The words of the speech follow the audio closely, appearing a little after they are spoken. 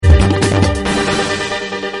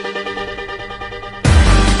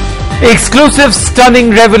Exclusive stunning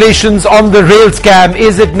revelations on the rail scam.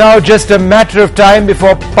 Is it now just a matter of time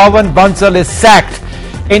before Pawan Bansal is sacked?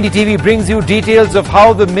 NDTV brings you details of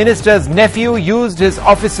how the minister's nephew used his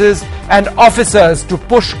offices and officers to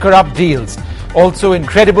push corrupt deals. Also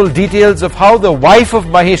incredible details of how the wife of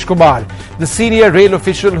Mahesh Kumar, the senior rail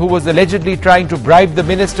official who was allegedly trying to bribe the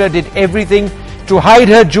minister, did everything to hide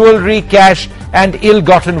her jewellery, cash and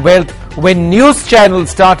ill-gotten wealth when news channels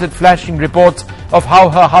started flashing reports of how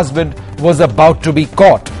her husband was about to be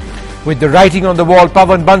caught. With the writing on the wall,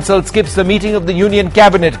 Pawan Bansal skips the meeting of the Union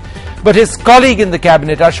Cabinet. But his colleague in the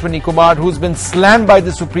Cabinet, Ashwani Kumar, who's been slammed by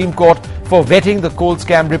the Supreme Court for vetting the coal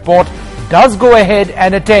scam report, does go ahead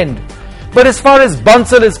and attend. But as far as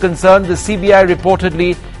Bansal is concerned, the CBI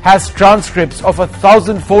reportedly has transcripts of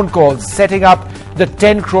 1,000 phone calls setting up the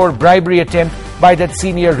 10 crore bribery attempt by that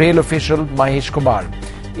senior rail official, Mahesh Kumar.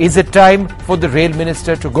 Is it time for the rail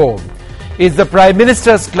minister to go? Is the Prime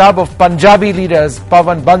Minister's club of Punjabi leaders,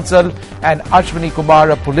 Pawan Bansal and Ashwani Kumar,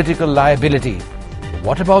 a political liability?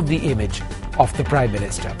 What about the image of the Prime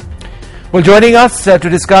Minister? Well, joining us to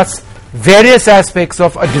discuss various aspects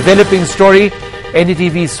of a developing story,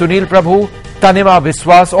 NDTV's Sunil Prabhu, Tanima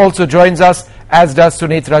Biswas also joins us, as does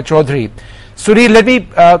Sunetra Chaudhary. Sunil, let me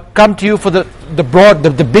come to you for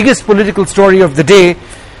the biggest political story of the day,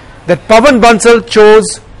 that Pawan Bansal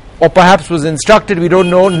chose, or perhaps was instructed, we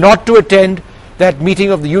don't know, not to attend that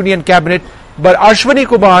meeting of the Union Cabinet, but Ashwani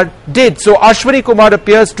Kumar did. So Ashwani Kumar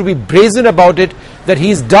appears to be brazen about it, that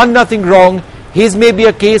he's done nothing wrong. His may be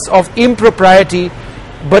a case of impropriety.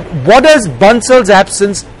 But what does Bansal's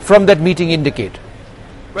absence from that meeting indicate?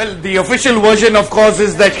 Well, the official version, of course,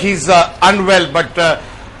 is that he's unwell, but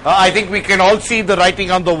I think we can all see the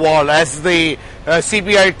writing on the wall. As the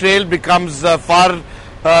CBI trail becomes far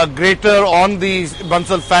greater on the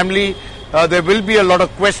Bansal family, there will be a lot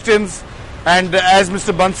of questions. And as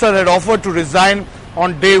Mr. Bansal had offered to resign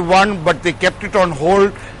on day one, but they kept it on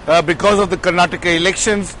hold because of the Karnataka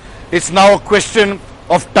elections, it's now a question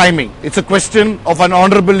of timing. It's a question of an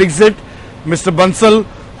honourable exit. Mr. Bansal,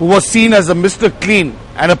 who was seen as a Mr. Clean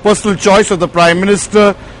and a personal choice of the Prime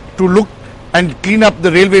Minister to look and clean up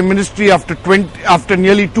the railway ministry after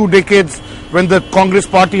nearly 2 decades, when the Congress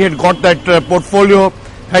party had got that portfolio,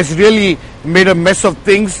 has really made a mess of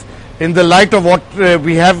things. In the light of what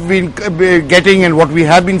we have been getting and what we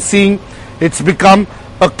have been seeing, it's become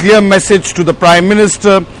a clear message to the Prime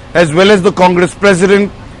Minister as well as the Congress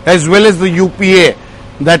President as well as the UPA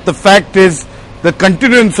that the fact is the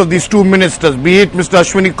continuance of these two ministers, be it Mr.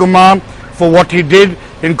 Ashwani Kumar for what he did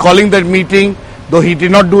in calling that meeting, though he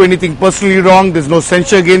did not do anything personally wrong, there's no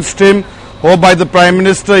censure against him, or by the Prime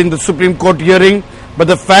Minister in the Supreme Court hearing, but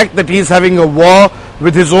the fact that he is having a war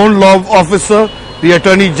with his own law officer, the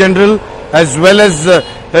Attorney General, as well as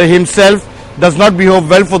himself, does not behave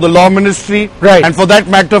well for the Law Ministry. Right. And for that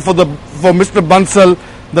matter, for Mr. Bansal,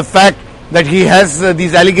 the fact that he has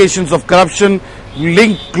these allegations of corruption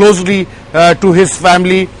linked closely to his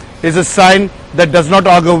family is a sign that does not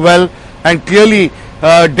augur well and clearly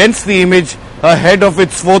dents the image ahead of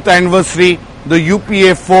its 4th anniversary. The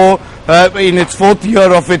UPA 4, in its 4th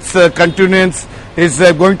year of its continuance, is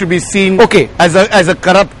going to be seen as a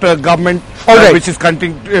corrupt government. All right. Which is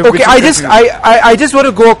continuing. Okay, I just want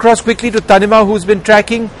to go across quickly to Tanima, who's been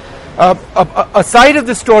tracking a side of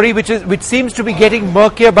the story which seems to be getting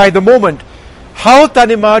murkier by the moment. How,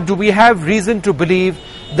 Tanima, do we have reason to believe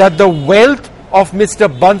that the wealth of Mr.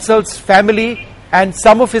 Bansal's family and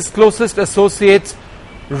some of his closest associates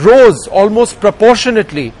rose almost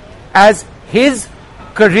proportionately as his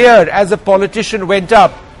career as a politician went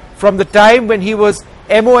up, from the time when he was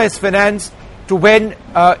MOS Finance to when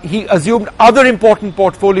he assumed other important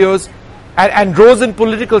portfolios and rose in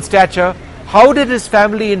political stature? How did his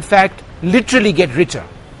family, in fact, literally get richer?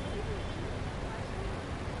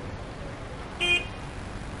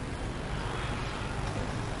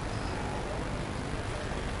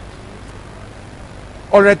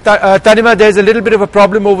 All right, Tanima, there's a little bit of a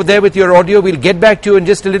problem over there with your audio. We'll get back to you in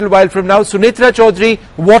just a little while from now. Sunetra Chaudhary,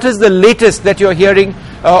 what is the latest that you're hearing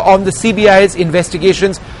on the CBI's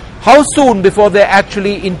investigations? How soon before they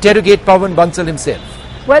actually interrogate Pawan Bansal himself?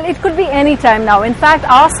 Well, it could be any time now. In fact,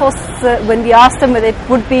 our source, when we asked them whether it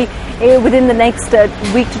would be within the next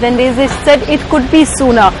week to 10 days, they said it could be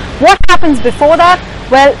sooner. What happens before that?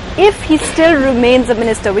 Well, if he still remains a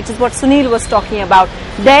minister, which is what Sunil was talking about,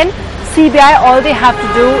 then CBI, all they have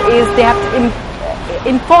to do is they have to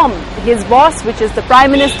inform his boss, which is the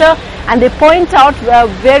Prime Minister, and they point out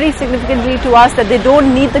very significantly to us that they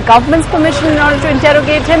don't need the government's permission in order to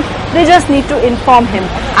interrogate him. They just need to inform him.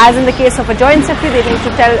 As in the case of a joint secretary, they need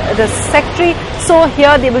to tell the secretary. So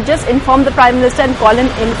here they will just inform the Prime Minister and call him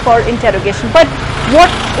in for interrogation. But what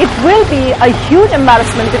it will be a huge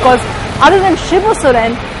embarrassment, because other than Shibu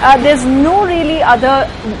Soren, there's no really other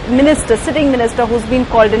minister, sitting minister, who's been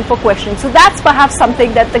called in for questioning. So that's perhaps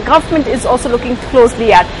something that the government is also looking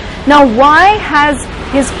closely at. Now, why has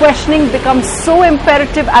his questioning become so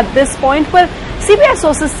imperative at this point? Well, CBI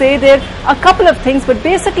sources say there are a couple of things, but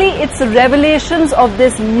basically it's the revelations of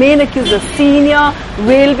this main accuser, senior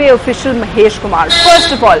railway official Mahesh Kumar.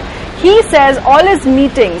 First of all, he says all his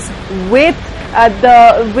meetings with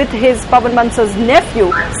his Pawan Bansal's nephew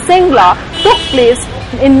Singla took place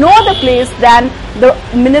in no other place than the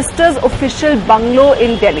minister's official bungalow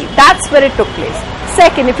in Delhi. That's where it took place.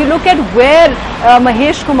 Second, if you look at where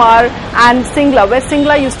Mahesh Kumar and Singla, where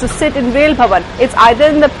Singla used to sit in Rail Bhavan, it's either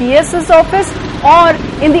in the PS's office or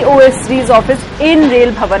in the OSD's office in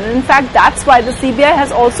Rail Bhavan. And in fact, that's why the CBI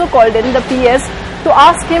has also called in the PS to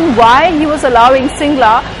ask him why he was allowing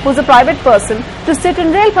Singla, who's a private person, to sit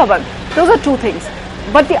in Rail Bhavan. Those are two things.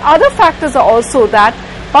 But the other factors are also that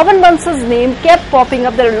Pawan Bansal's name kept popping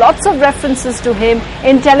up. There are lots of references to him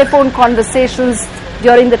in telephone conversations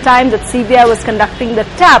during the time that CBI was conducting the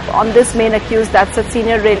tap on this main accused, that's a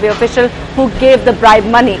senior railway official who gave the bribe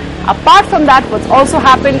money. Apart from that, what's also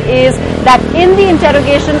happened is that in the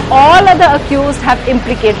interrogation, all other accused have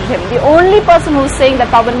implicated him. The only person who's saying that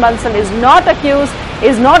Pawan Bansal is not accused,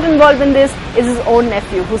 is not involved in this, is his own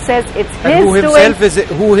nephew, who says it's his doing.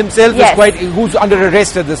 Who himself is who's under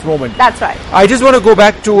arrest at this moment. That's right. I just want to go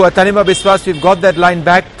back to Tanima Biswas. We've got that line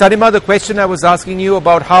back. Tanima, the question I was asking you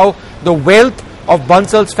about how the wealth of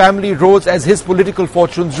Bansal's family rose as his political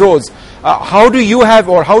fortunes rose. How do you have,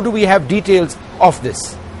 or how do we have details of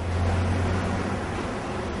this?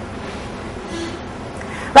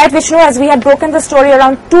 Right, Vishnu, as we had broken the story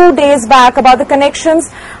around 2 days back about the connections,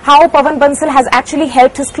 how Pawan Bansal has actually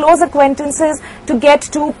helped his close acquaintances to get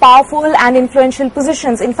to powerful and influential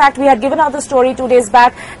positions. In fact, we had given out the story 2 days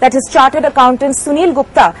back that his chartered accountant Sunil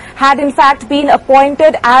Gupta had in fact been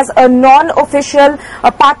appointed as a non-official,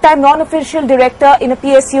 a part-time non-official director in a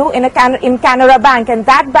PSU in Canara Bank, and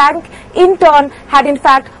that bank in turn had in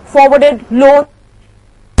fact forwarded loans.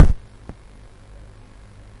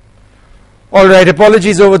 All right,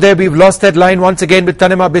 apologies over there. We've lost that line once again with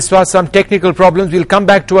Tanima Biswas. Some technical problems. We'll come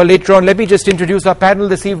back to her later on. Let me just introduce our panel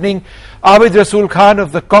this evening. Abid Rasool Khan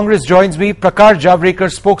of the Congress joins me. Prakash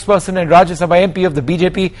Javadekar, spokesperson and Rajya Sabha MP of the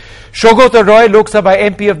BJP. Shougata Roy, Lok Sabha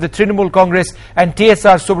MP of the Trinamool Congress. And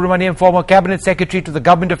TSR Subramaniam, former Cabinet Secretary to the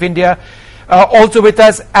Government of India. Also with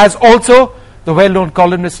us, as also the well-known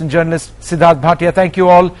columnist and journalist Siddharth Bhatia. Thank you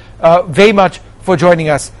all very much for joining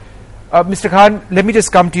us. Mr. Khan, let me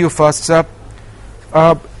just come to you first, sir.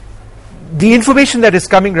 The information that is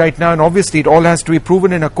coming right now, and obviously it all has to be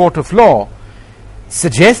proven in a court of law,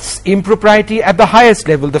 suggests impropriety at the highest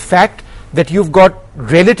level. The fact that you've got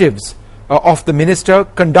relatives of the minister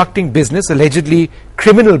conducting business, allegedly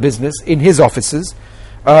criminal business, in his offices,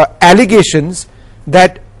 allegations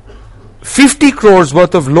that 50 crores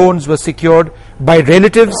worth of loans were secured by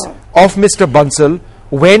relatives of Mr. Bansal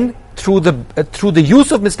when through the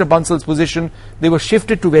use of Mr. Bansal's position they were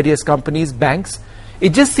shifted to various companies, banks.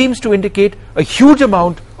 It just seems to indicate a huge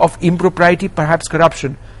amount of impropriety, perhaps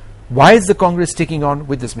corruption. Why is the Congress sticking on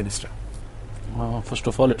with this minister? First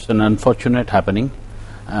of all, it's an unfortunate happening,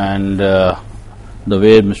 and the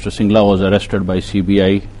way Mr. Singla was arrested by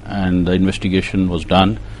CBI and the investigation was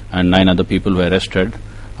done and 9 other people were arrested.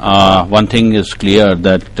 One thing is clear,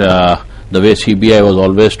 that the way CBI was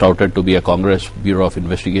always touted to be a Congress Bureau of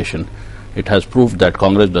Investigation, it has proved that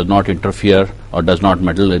Congress does not interfere or does not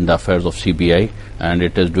meddle in the affairs of CBI, and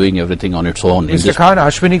it is doing everything on its own. Mr. Khan,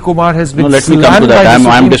 Ashwini Kumar has been let me come to that.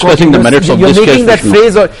 I'm discussing the merits of this case. You're making that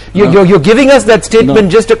phrase, or you're giving us that statement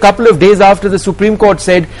just a couple of days after the Supreme Court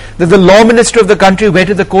said that the law minister of the country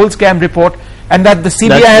vetted the coal scam report and that the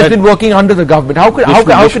CBI has been working under the government. How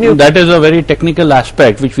can you... That is a very technical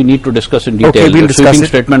aspect which we need to discuss in detail. Okay, we'll discuss sweeping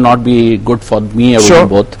statement not be good for me or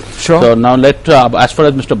both. Sure. So now as far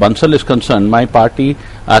as Mr. Bansal is concerned, my party,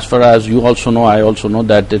 as far as you also know, I also know,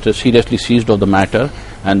 that it is seriously seized of the matter,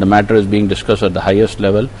 and the matter is being discussed at the highest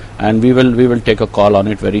level, and we will take a call on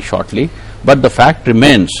it very shortly. But the fact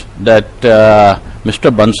remains that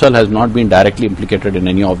Mr. Bansal has not been directly implicated in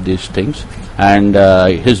any of these things, and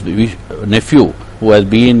his nephew, who has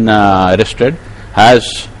been arrested,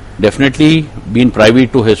 has definitely been privy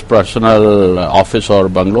to his personal office or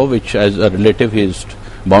bungalow, which as a relative he is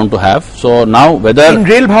bound to have. So now whether in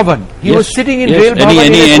Rail Bhavan, he was sitting in Rail Bhavan.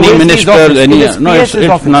 Any minister,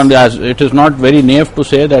 office. it is not very naive to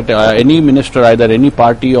say that any minister, either any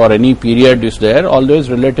party or any period is there. Always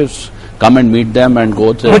relatives come and meet them and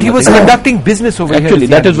go. But he was conducting business over here. Actually,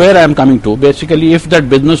 that is where I am coming to. Basically, if that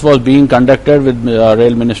business was being conducted with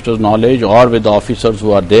rail minister's knowledge or with the officers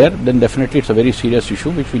who are there, then definitely it's a very serious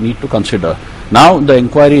issue which we need to consider. Now the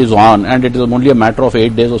inquiry is on, and it is only a matter of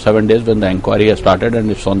 8 days or 7 days when the inquiry has started,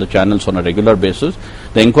 and it's on the channels on a regular basis.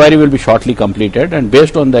 The inquiry will be shortly completed, and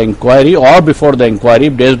based on the inquiry or before the inquiry,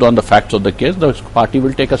 based on the facts of the case, the party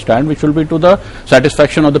will take a stand which will be to the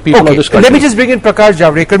satisfaction of the people of this country. Let me just bring in Prakash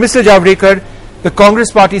Javadekar. Mr. Javadekar, the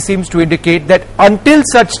Congress party seems to indicate that until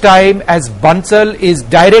such time as Bansal is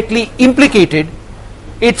directly implicated,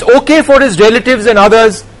 it's okay for his relatives and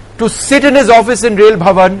others to sit in his office in Rail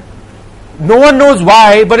Bhavan. No one knows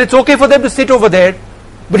why, but it's okay for them to sit over there.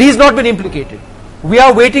 But he's not been implicated. We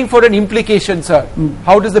are waiting for an implication, sir.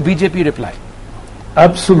 How does the BJP reply?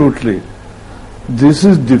 Absolutely. This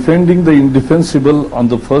is defending the indefensible on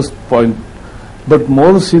the first point. But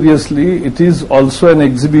more seriously, it is also an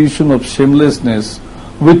exhibition of shamelessness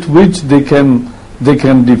with which they can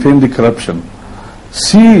defend the corruption.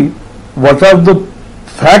 See what are the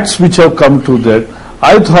facts which have come to that.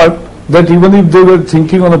 I thought that even if they were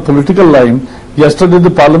thinking on a political line, yesterday the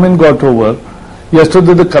parliament got over,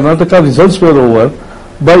 yesterday the Karnataka results were over,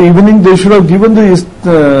 by evening they should have given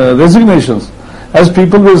the resignations, as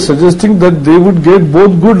people were suggesting that they would get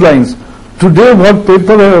both good lines. Today what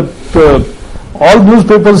all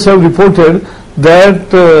newspapers have reported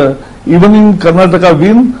that even in Karnataka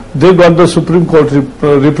win, they got the Supreme Court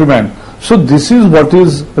reprimand. So this is what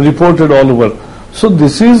is reported all over. So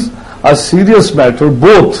this is a serious matter.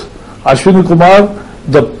 Both Ashwini Kumar,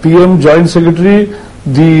 the PM Joint Secretary,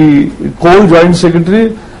 the Coal Joint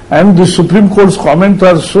Secretary, and the Supreme Court's comment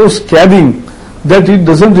are so scathing that it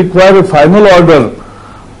doesn't require a final order.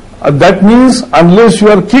 That means unless you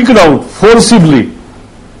are kicked out forcibly,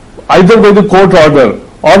 either by the court order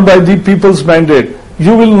or by the people's mandate,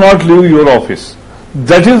 you will not leave your office.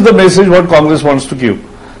 That is the message what Congress wants to give.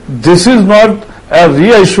 This is not a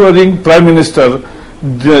reassuring Prime Minister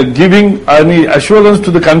giving any assurance to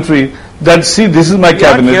the country that, see, this is my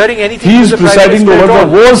cabinet. He is presiding over the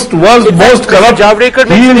most corrupt.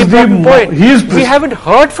 We haven't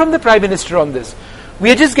heard from the Prime Minister on this. We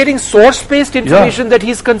are just getting source-based information that he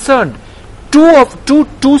is concerned.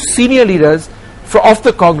 Two senior leaders of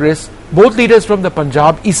the Congress, both leaders from the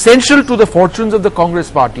Punjab, essential to the fortunes of the Congress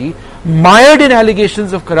party, mired in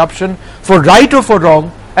allegations of corruption for right or for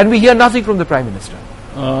wrong, and we hear nothing from the Prime Minister.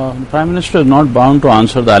 The Prime Minister is not bound to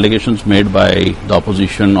answer the allegations made by the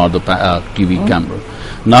opposition or the TV camera.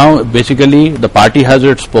 Now, basically, the party has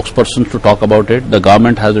its spokesperson to talk about it. The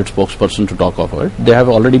government has its spokesperson to talk about it. They have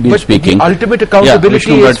already been speaking. The ultimate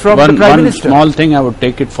accountability is from the Prime Minister. One small thing, I would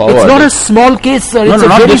take it forward. It's not a small case, sir. No, it's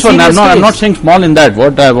not this one. I'm not saying small in that.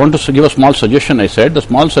 What I want to give a small suggestion, I said. The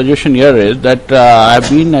small suggestion here is that I have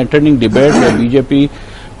been attending debates where BJP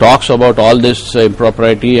talks about all this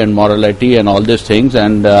impropriety and morality and all these things,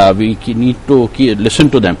 and we need to listen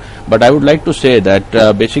to them. But I would like to say that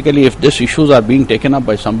basically if these issues are being taken up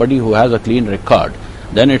by somebody who has a clean record,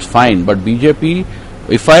 then it's fine. But BJP,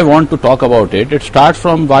 if I want to talk about it, it starts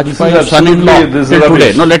from Vajpayee's son-in-law till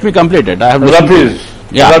today. No, let me complete it. I have rubbish.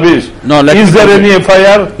 Rubbish. No, is there any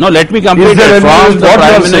FIR? No, let me complete it. From the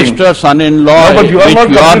Prime Minister's son-in-law, which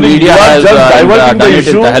your media has done it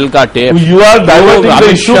in the Tehelka tape. You are diverting the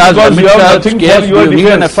issue because you have nothing for your defense. Do you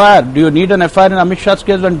need an FIR? Do you need an FIR in Amit Shah's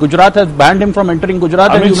case when Gujarat has banned him from entering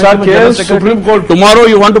Gujarat? Amit Shah case, Supreme Court. Tomorrow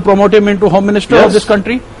you want to promote him into Home Minister of this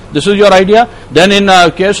country? This is your idea? Then in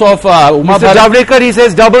case of Uma Mr. Javadekar, he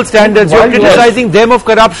says double standards. You're criticizing them of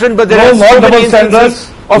corruption, but there are so many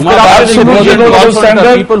instances of corruption.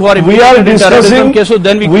 We are discussing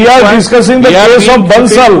the case of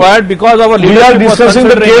Bansal. Because our leadership was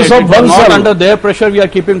concentrated. Not under their pressure we are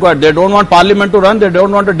keeping quiet. They don't want parliament to run. They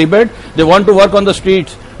don't want a debate. They want to work on the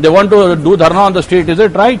streets. They want to do dharna on the street. Is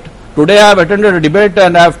it right? Today I have attended a debate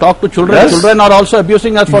and I have talked to children. Yes. Children are also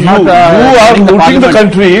abusing us for you are looting the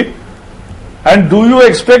country, and do you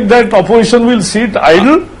expect that opposition will sit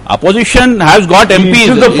idle? Opposition has got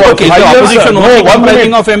MPs. The opposition only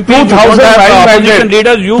comprising of MPs. 2009 mandate.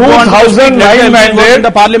 Leaders, you 2009 mandate in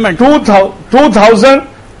the parliament.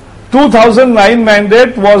 2009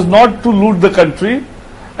 mandate was not to loot the country,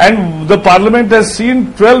 and the parliament has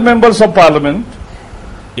seen 12 members of parliament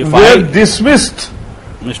were dismissed.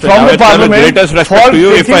 Mr. From the parliament, greatest respect to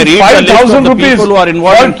you, if I read the list of the people who are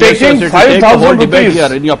involved in cases, it will take the whole debate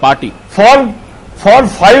here in your party. For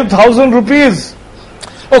 5,000 rupees.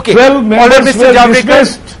 Okay. 12 members All right, Mr. were Javadekar.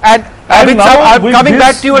 dismissed. And Abid now Saab, I'm with coming this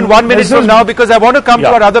back to you in 1 minute from now because I want to come to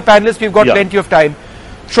Yeah. our other panelists. We've got Yeah. plenty of time.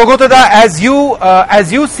 Shogotada, as you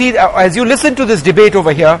listen to this debate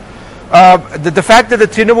over here, the fact that the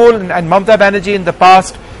Trinamool and Mamata Banerjee in the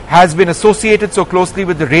past has been associated so closely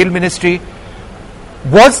with the rail ministry,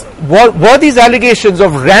 were these allegations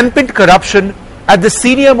of rampant corruption at the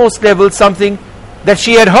senior most level something that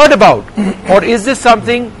she had heard about, or is this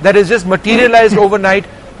something that is just materialized overnight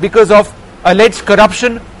because of alleged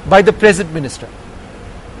corruption by the present minister?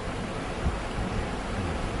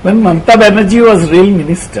 When Mamata Banerjee was rail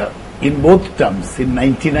minister in both terms, in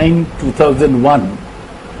 99, 2001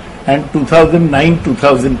 and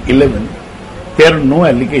 2009-2011, there are no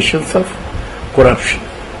allegations of corruption.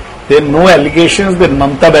 There are no allegations that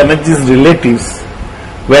Mamata Banerjee's relatives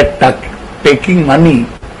were taking money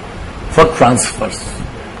for transfers.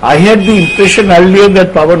 I had the impression earlier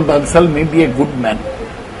that Pawan Bansal may be a good man.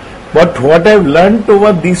 But what I have learnt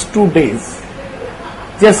over these 2 days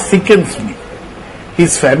just sickens me.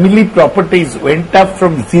 His family properties went up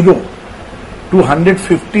from 0 to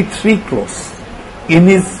 153 crores in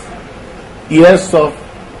his years of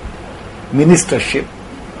ministership,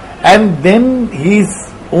 and then his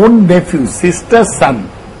own nephew, sister's son,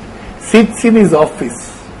 sits in his office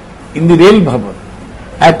in the Rail Bhavan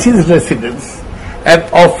at his residence and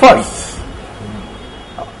offers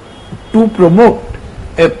to promote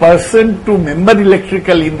a person to member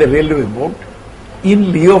electrical in the railway board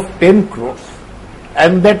in lieu of 10 crores,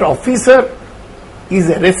 and that officer is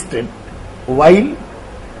arrested while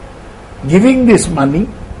giving this money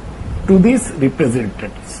to these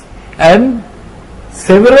representatives. And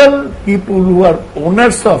several people who are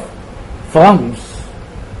owners of firms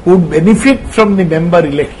who benefit from the member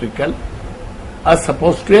electrical are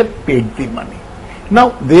supposed to have paid the money. Now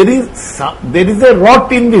there is a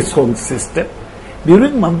rot in this whole system.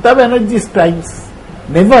 During Mamata Banerjee's times,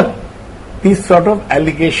 never these sort of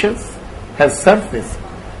allegations have surfaced.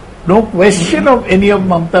 No question of any of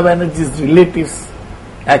Mamata Banerjee's relatives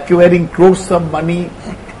acquiring crores of money,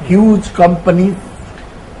 huge companies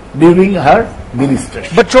during her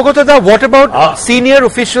ministership. But Shogotada, what about senior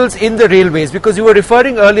officials in the railways? Because you were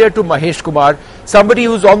referring earlier to Mahesh Kumar, somebody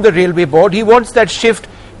who's on the railway board. He wants that shift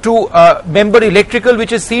to member electrical,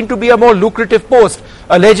 which is seen to be a more lucrative post,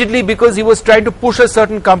 allegedly because he was trying to push a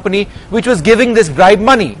certain company which was giving this bribe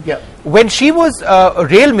money. Yeah. When she was a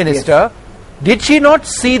rail minister, did she not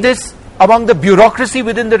see this among the bureaucracy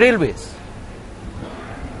within the railways?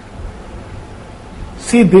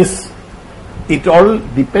 See this, it all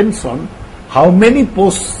depends on how many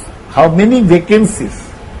posts, how many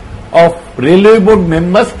vacancies of railway board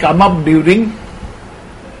members come up during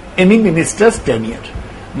any minister's tenure.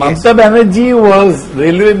 Mamata Banerjee was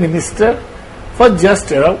railway minister for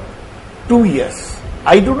just around 2 years.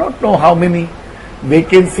 I do not know how many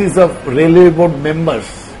vacancies of railway board members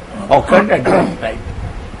occurred at that time.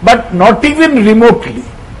 But not even remotely,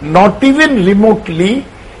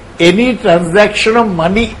 any transaction of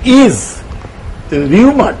money is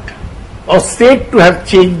rumored or said to have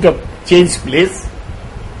changed place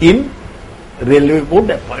in railway board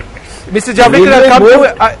appointments. Mr. Javadekar, I'll come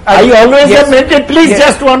to I always have maintained, please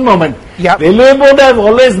just one moment. Yeah. Railway board I have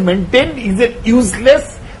always maintained is a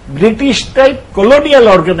useless British type colonial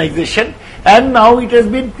organization, and now it has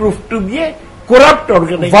been proved to be a corrupt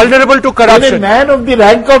organization. Vulnerable to corruption. When a man of the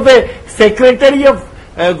rank of a Secretary of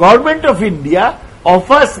Government of India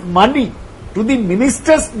offers money to the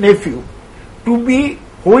minister's nephew to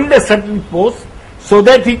hold a certain post so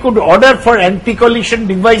that he could order for anti-collision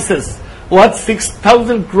devices worth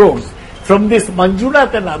 6,000 crores from this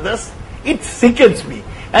Manjunath and others, it sickens me.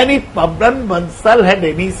 And if Pawan Bansal had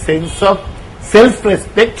any sense of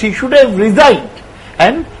self-respect, he should have resigned.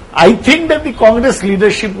 And I think that the Congress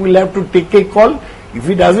leadership will have to take a call. If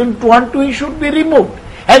he doesn't want to, he should be removed.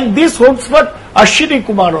 And this holds for Ashwini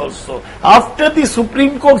Kumar also. After the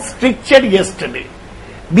Supreme Court stricture yesterday,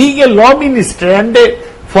 being a law minister and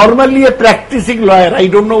formerly a practicing lawyer, I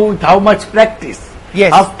don't know with how much practice,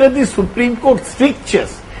 yes. After the Supreme Court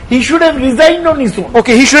strictures, he should have resigned on his own.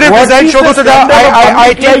 Okay, he should have resigned, Shogotada.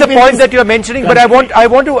 I take the point that you are mentioning, but I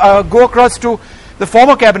want to go across to the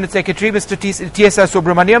former Cabinet Secretary, Mr. T.S.R.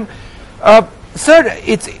 Subramaniam. Sir,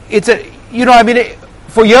 it's a, you know, I mean,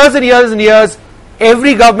 for years and years and years,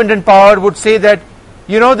 every government in power would say that,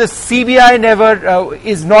 you know, the CBI never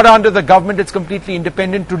is not under the government, it's completely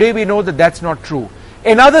independent. Today we know that that's not true.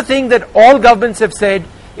 Another thing that all governments have said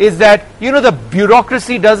is that, you know, the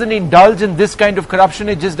bureaucracy doesn't indulge in this kind of corruption,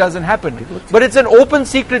 it just doesn't happen. But it's an open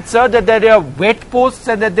secret, sir, that there are wet posts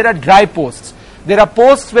and that there are dry posts. There are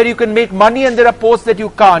posts where you can make money and there are posts that you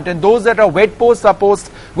can't, and those that are wet posts are posts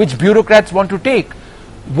which bureaucrats want to take.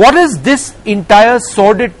 What does this entire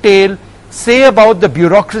sordid tale say about the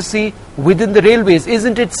bureaucracy within the railways?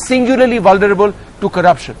 Isn't it singularly vulnerable to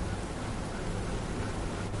corruption?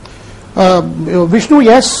 Vishnu,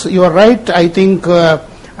 yes, you are right. I think,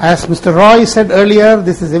 as Mr. Roy said earlier,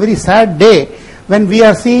 this is a very sad day when we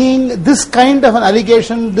are seeing this kind of an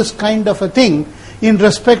allegation, this kind of a thing in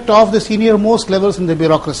respect of the senior most levels in the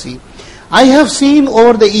bureaucracy. I have seen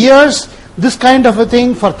over the years this kind of a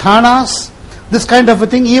thing for Thanas, this kind of a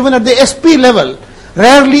thing even at the SP level,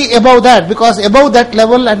 rarely above that, because above that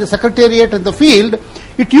level at the secretariat and the field,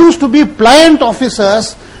 it used to be pliant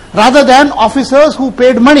officers rather than officers who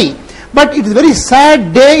paid money. But it is a very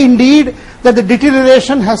sad day indeed that the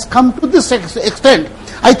deterioration has come to this extent.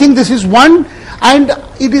 I think this is one, and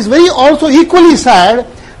it is very also equally sad,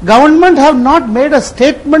 government have not made a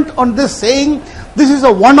statement on this saying this is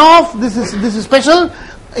a one-off, this is special,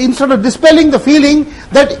 instead of dispelling the feeling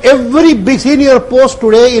that every big senior post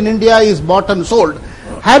today in India is bought and sold.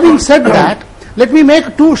 Having said that, let me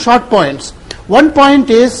make two short points. One point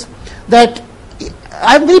is that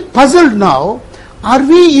I am very puzzled now. Are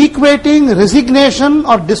we equating resignation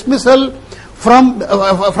or dismissal from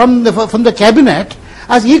the cabinet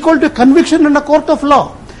as equal to conviction in a court of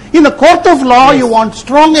law? In a court of law, yes, you want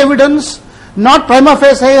strong evidence, not prima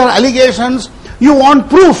facie or allegations. You want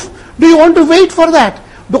proof. Do you want to wait for that?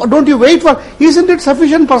 Don't you wait for? Isn't it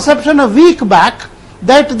sufficient perception a week back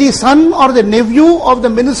that the son or the nephew of the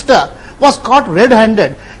minister was caught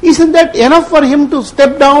red-handed? Isn't that enough for him to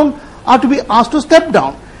step down or to be asked to step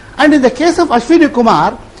down? And in the case of Ashwini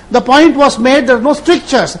Kumar, the point was made there are no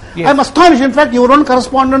strictures. Yes. I'm astonished. In fact, your own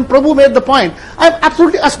correspondent Prabhu made the point. I'm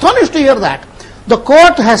absolutely astonished to hear that. The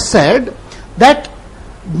court has said that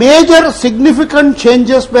major significant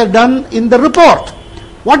changes were done in the report.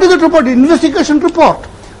 What is the report? The investigation report.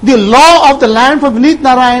 The law of the land for Vineet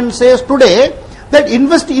Narayan says today that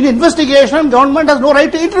in investigation, government has no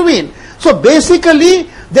right to intervene. So basically,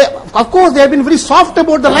 of course, they have been very soft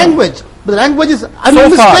about the language. But the language is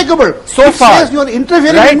unmistakable. So far, says you are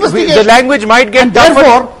interfering right, in investigation. The language might get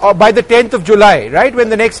tougher by the 10th of July, right? When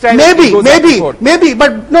the next time maybe,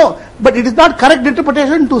 but no. But it is not correct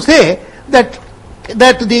interpretation to say that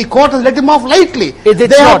the court has let him off lightly. They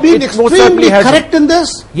have been extremely correct in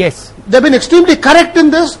this. Yes. They have been extremely correct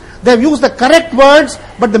in this. They have used the correct words,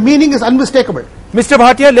 but the meaning is unmistakable. Mr.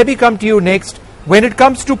 Bhatia, let me come to you next. When it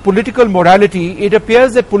comes to political morality, it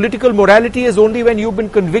appears that political morality is only when you've been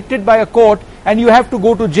convicted by a court and you have to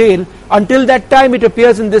go to jail. Until that time, it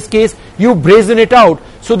appears in this case, you brazen it out.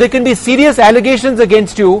 So there can be serious allegations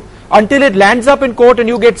against you. Until it lands up in court and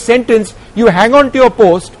you get sentenced, you hang on to your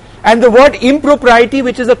post. And the word impropriety,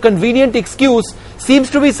 which is a convenient excuse, seems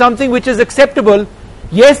to be something which is acceptable.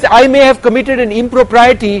 Yes, I may have committed an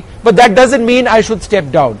impropriety, but that doesn't mean I should step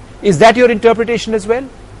down. Is that your interpretation as well?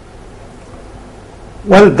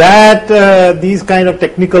 Well, these kind of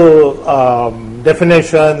technical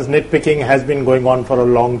definitions, nitpicking has been going on for a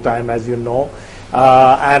long time, as you know.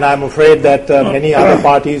 And I'm afraid that many other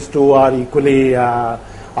parties too are equally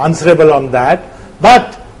answerable on that.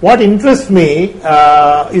 But what interests me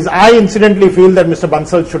is I incidentally feel that Mr.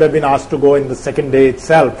 Bansal should have been asked to go in the second day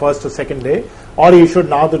itself, first or second day, or he should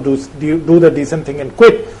now do the decent thing and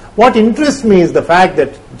quit. What interests me is the fact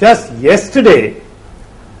that just yesterday,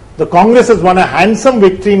 the Congress has won a handsome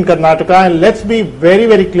victory in Karnataka, and let's be very,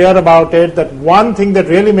 very clear about it, that one thing that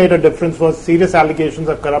really made a difference was serious allegations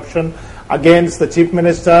of corruption against the Chief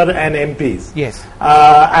Minister and MPs. Yes.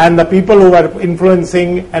 And the people who were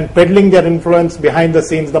influencing and peddling their influence behind the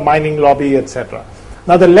scenes, the mining lobby, etc.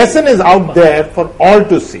 Now the lesson is out there for all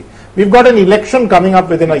to see. We've got an election coming up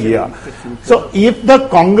within a year. So if the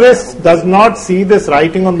Congress does not see this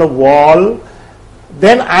writing on the wall,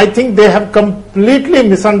 then I think they have completely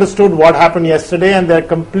misunderstood what happened yesterday, and they're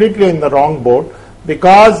completely in the wrong boat,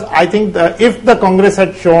 because I think if the Congress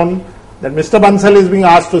had shown that Mr. Bansal is being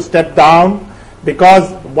asked to step down, because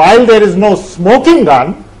while there is no smoking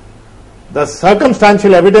gun, the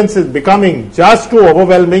circumstantial evidence is becoming just too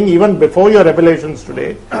overwhelming even before your revelations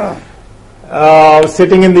today.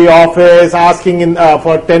 Sitting in the office, asking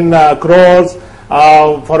for 10 crores,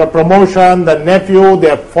 for a promotion, the nephew,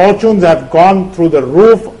 their fortunes have gone through the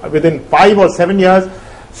roof within 5 or 7 years.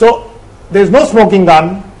 So there is no smoking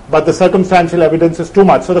gun, but the circumstantial evidence is too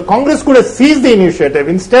much. So the Congress could have seized the initiative.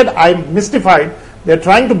 Instead, I'm mystified. They're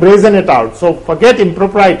trying to brazen it out. So forget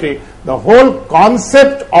impropriety. The whole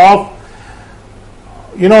concept of,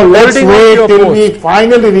 let's wait till we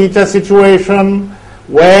finally reach a situation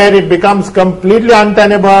where it becomes completely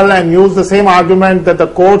untenable and use the same argument that the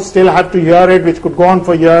courts still have to hear it, which could go on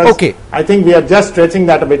for years. Okay. I think we are just stretching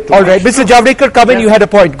that a bit too All right, much. Mr. Javadekar, come in. You had a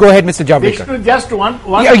point. Go ahead, Mr. Javadekar. Vishnu, just one Yes,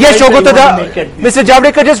 point I want to Shoghutada. make at this. Mr.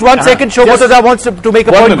 Javadekar, just 1 second. Shoghutada wants to make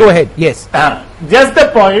a point. Go ahead. Yes. Just the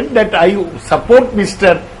point that I support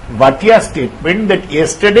Mr. Bhatia's statement that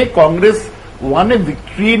yesterday Congress won a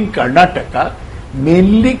victory in Karnataka,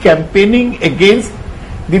 mainly campaigning against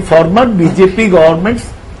the former BJP government's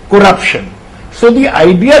corruption. So the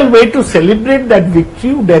ideal way to celebrate that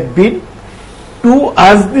victory would have been to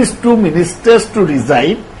ask these two ministers to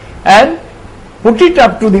resign and put it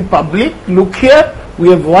up to the public. Look here, we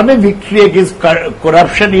have won a victory against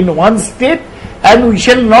corruption in one state and we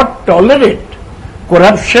shall not tolerate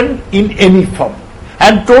corruption in any form.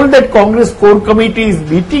 And told that Congress core committee is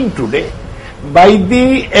meeting today. By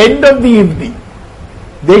the end of the evening,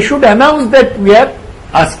 they should announce that we are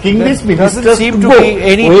asking these ministers doesn't seem to go. be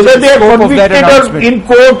any Whether they are scope of that convicted or announcement. in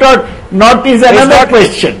court or not is another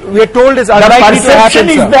question. We are told it's The unlikely to happen, perception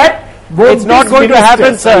is sir. that both It's not these going to happen,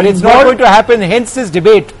 ministers sir. are It's not involved. going to happen. Hence this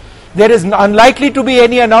debate. There is unlikely to be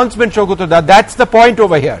any announcement, Shoghutada. That's the point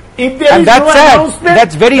over here. If there And is that's no sad. announcement,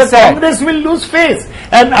 That's very the sad. Congress will lose face.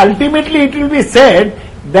 And ultimately it will be said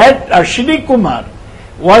that Ashwini Kumar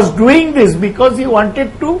was doing this because he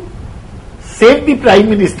wanted to save the Prime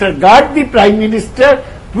Minister, guard the Prime Minister,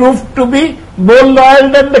 proved to be more loyal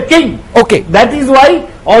than the king. Okay. That is why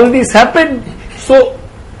all this happened. So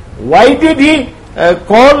why did he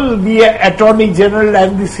call the Attorney General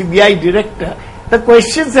and the CBI Director? The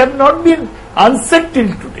questions have not been answered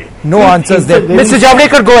till today. No answers there. Mr.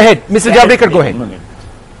 Javadekar, go ahead. Mr. Javadekar, go ahead.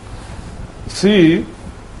 See,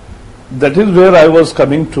 that is where I was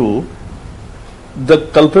coming to, the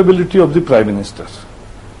culpability of the Prime Minister.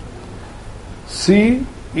 See,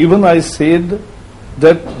 even I said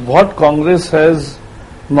that what Congress has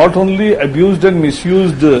not only abused and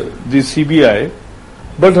misused the CBI,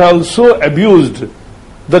 but also abused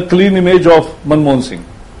the clean image of Manmohan Singh.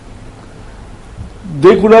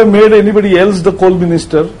 They could have made anybody else the coal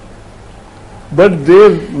minister, but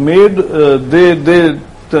they made they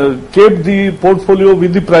kept the portfolio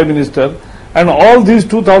with the Prime Minister, and all these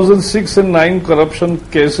 2006 and 9 corruption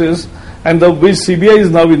cases and the which CBI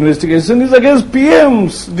is now investigation is against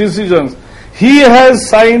PM's decisions. He has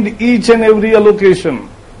signed each and every allocation,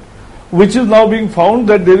 which is now being found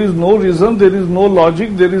that there is no reason, there is no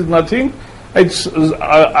logic, there is nothing. It's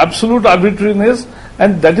absolute arbitrariness,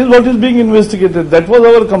 and that is what is being investigated. That was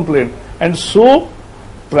our complaint. And so,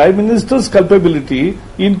 Prime Minister's culpability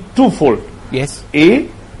in twofold. Yes. A,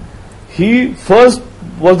 he first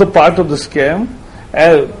was the part of the scam,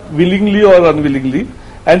 willingly or unwillingly.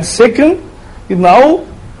 And second, now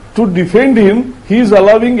to defend him, he is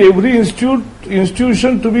allowing every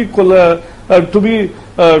institution to be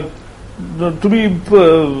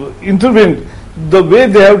intervened the way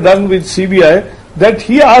they have done with CBI. That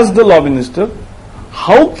he asked the law minister,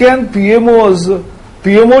 how can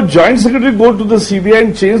PMO Joint Secretary go to the CBI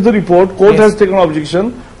and change the report? Court has taken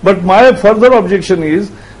objection. But my further objection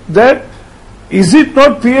is that is it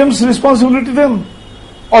not PM's responsibility then?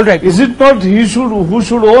 All right. Is it not who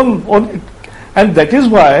should own it? And that is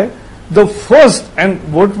why the first, and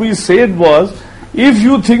what we said was, if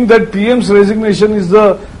you think that PM's resignation is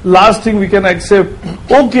the last thing we can accept,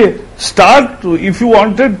 okay, if you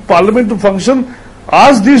wanted Parliament to function,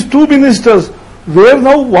 ask these two ministers, where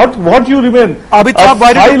now, what you remain? Amitabh,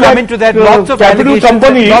 why don't you come into that? Lots of capital allegations,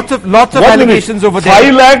 company, lots of allegations over there.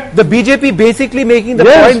 5 lakh. The BJP basically making the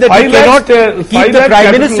Yes, point that 5 we cannot lakh, keep 5 the lakh Prime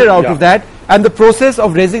capital, Minister out yeah. of that. And the process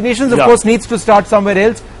of resignations, of course, needs to start somewhere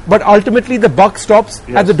else. But ultimately, the buck stops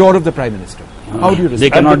at the door of the Prime Minister. How do you They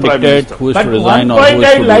respond? cannot the Prime dictate Minister. who is But to resign one or who point is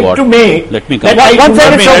I'd to do like what. to make Let me that come. One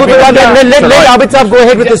second, Shoghutada, let Amitabh go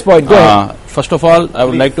ahead with this point. Go ahead. First of all, I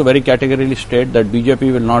would like to very categorically state that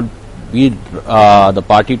BJP will not be the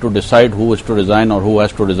party to decide who is to resign or who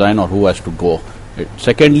has to resign or who has to go.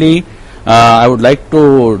 Secondly, I would like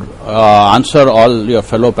to answer all your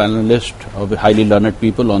fellow panelists, highly learned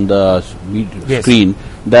people on the screen,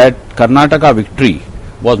 that Karnataka victory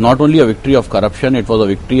was not only a victory of corruption, it was a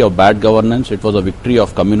victory of bad governance, it was a victory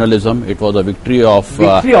of communalism, it was a victory of...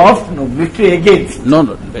 victory against. No.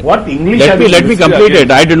 What English Let me complete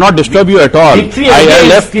it. I did not disturb you at all. Victory I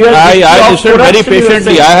against your victory I of listened very corruption, you are patiently.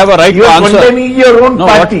 saying. I have a right You to are answer. condemning your own No,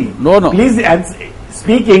 party. what? No. Please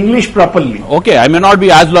speak English properly. Okay, I may not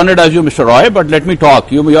be as learned as you, Mr. Roy, but let me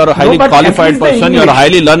talk. You are a highly but at qualified least the person. You are a English.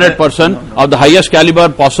 highly learned person of the highest caliber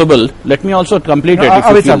possible. Let me also complete it. If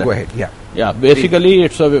you feel Amitabh, like. go ahead. Yeah. Yeah, basically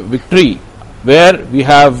it's a victory where we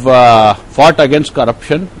have fought against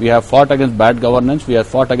corruption, we have fought against bad governance, we have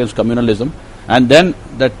fought against communalism, and then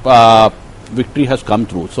that victory has come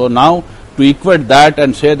through. So now to equate that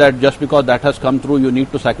and say that just because that has come through, you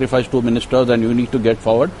need to sacrifice 2 ministers and you need to get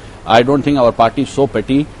forward, I don't think our party is so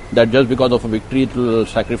petty that just because of a victory it will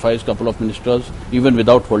sacrifice a couple of ministers even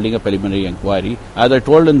without holding a preliminary inquiry. As I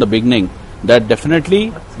told in the beginning, that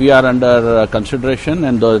definitely we are under consideration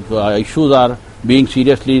and the issues are being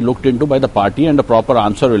seriously looked into by the party and a proper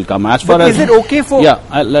answer will come. As far as is it okay for... Yeah,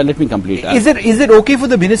 let me complete. Is it okay for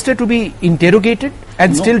the minister to be interrogated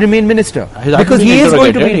and still remain minister? Because he is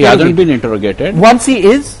going to be interrogated. He hasn't been interrogated. Once he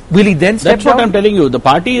is, will he then step down? That's what I'm telling you. The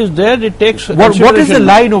party is there, it takes... What is the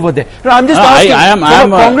line over there? No, I'm just asking,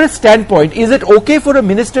 from a Congress standpoint, is it okay for a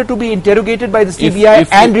minister to be interrogated by the CBI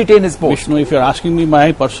and retain his post? Vishnu, if you're asking me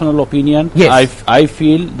my personal opinion, yes. I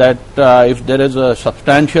feel that if there is a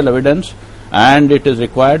substantial evidence and it is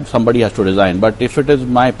required, somebody has to resign. But if it is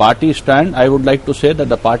my party stand, I would like to say that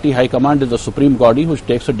the party high command is the supreme body which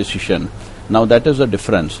takes a decision. Now that is the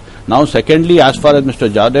difference. Now secondly, as far as Mr.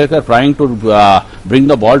 Javadekar trying to bring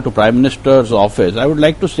the ball to Prime Minister's office, I would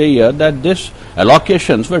like to say here that these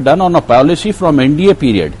allocations were done on a policy from NDA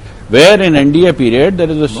period, where in NDA period there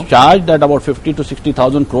is a charge that about 50 to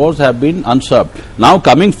 60,000 crores have been unserved. Now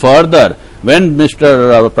coming further, when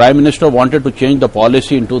Mr. Prime Minister wanted to change the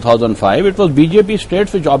policy in 2005, it was BJP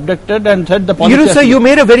states which objected and said the policy... You know, sir, you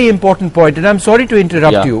made a very important point, and I'm sorry to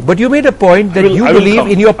interrupt you, but you made a point that you believe,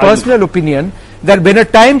 in your personal opinion, that when a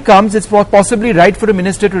time comes, it's possibly right for a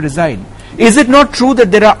minister to resign. Is it not true that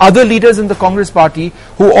there are other leaders in the Congress party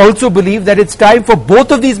who also believe that it's time for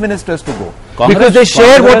both of these ministers to go? Because they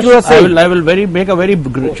share what you are saying. I will make a very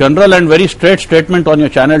general and very straight statement on your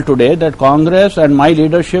channel today that Congress and my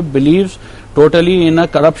leadership believes totally in a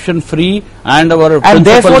corruption-free and our principal and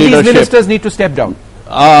therefore leadership. These ministers need to step down.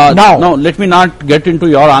 Now, no, let me not get into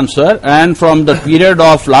your answer. And from the period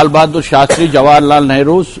of Lal Bahadur Shastri, Jawaharlal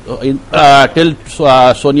Nehru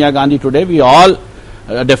till Sonia Gandhi today, we all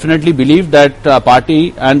definitely believe that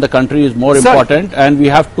party and the country is more important, and we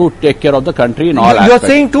have to take care of the country in all aspects. You are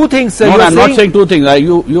saying two things, sir. No, I am not saying two things.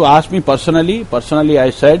 You asked me personally. Personally, I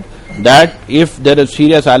said that if there is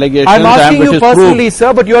serious allegations, I am asking you personally,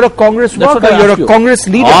 sir, but you are a Congress worker, you are a Congress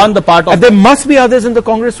leader. On the part of and there must be others in the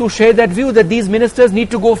Congress who share that view that these ministers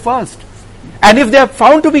need to go first. And if they are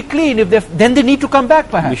found to be clean, then they need to come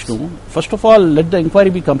back perhaps. Vishnu, first of all, let the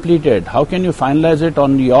inquiry be completed. How can you finalize it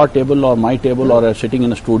on your table or my table or sitting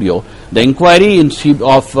in a studio? The inquiry of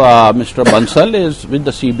Mr. Bansal is with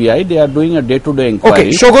the CBI. They are doing a day-to-day inquiry. Okay,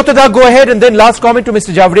 Shogotada, go ahead, and then last comment to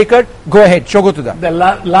Mr. Javadekar. Go ahead, Shogotada. The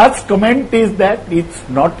last comment is that it's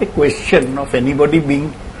not a question of anybody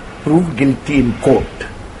being proved guilty in court.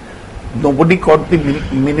 Nobody caught the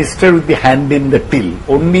minister with the hand in the till.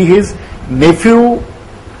 Only his nephew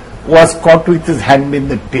was caught with his hand in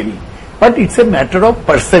the till. But it's a matter of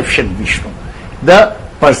perception, Vishnu. The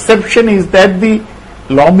perception is that the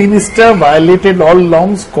law minister violated all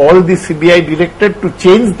norms, called the CBI director to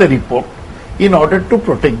change the report in order to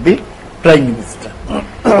protect the Prime Minister.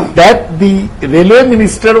 That the railway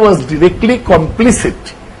minister was directly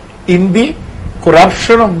complicit in the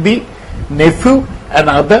corruption of the nephew and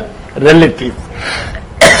other relatives.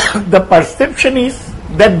 The perception is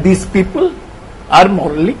that these people are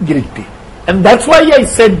morally guilty, and that's why I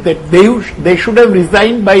said that they should have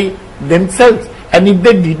resigned by themselves, and if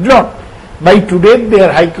they did not, by today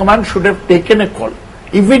their high command should have taken a call.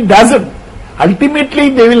 If it doesn't, ultimately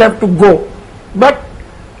they will have to go, but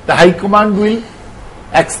the high command will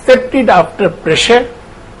accept it after pressure,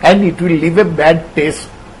 and it will leave a bad taste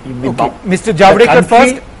in the mouth. Mr. Javadekar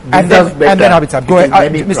first, and then Habib Saab. Go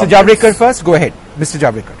ahead. Mr. Javadekar first. Go ahead, Mr.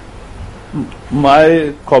 Javadekar.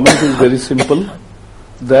 My comment is very simple,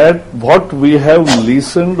 that what we have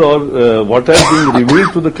listened or what has been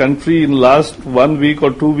revealed to the country in last 1 week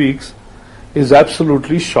or 2 weeks is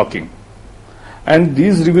absolutely shocking. And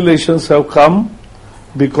these revelations have come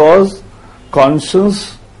because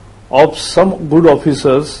conscience of some good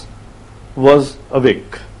officers was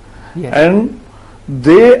awake. Yes. And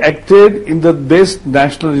they acted in the best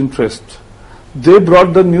national interest. They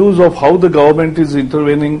brought the news of how the government is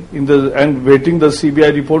intervening and waiting the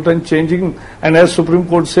CBI report and changing, and as Supreme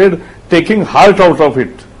Court said, taking heart out of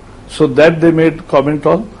it. So that they made comment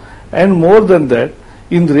on. And more than that,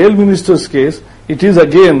 in the rail minister's case, it is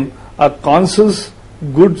again a conscious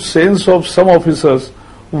good sense of some officers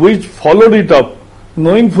which followed it up,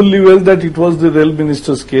 knowing fully well that it was the rail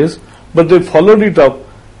minister's case, but they followed it up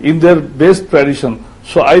in their best tradition.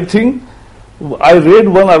 So I think I read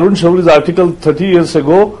one Arun Shoury's article 30 years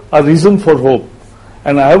ago, A Reason for Hope.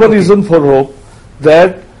 And I have a reason for hope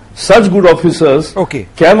that such good officers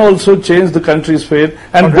can also change the country's fate,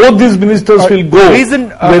 and both these ministers will go.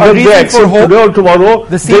 Whether they accept today or tomorrow,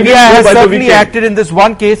 the CBI has certainly acted in this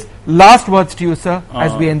one case. Last words to you, sir,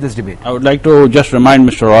 as we end this debate. I would like to just remind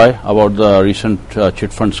Mr. Roy about the recent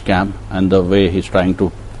chit fund scam and the way he's trying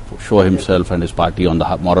to show himself and his party on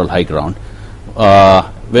the moral high ground,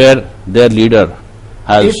 where their leader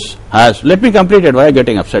has let me complete it. Why are you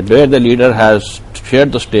getting upset? Where the leader has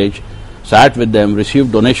shared the stage, sat with them,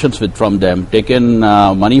 received donations from them, taken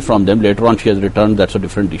money from them. Later on she has returned, that's a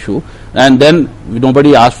different issue. And then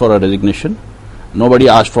nobody asked for a resignation. Nobody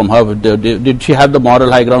asked from her. Did she have the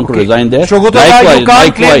moral high ground to resign there? Shogota, you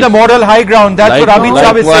can't claim the moral high ground. That's what Amit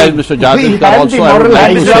Shah is saying. Mr. Javadekar also.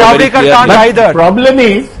 Mr. Javadekar can't either. Problem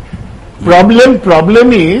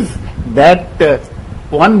is that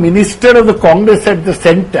one minister of the Congress at the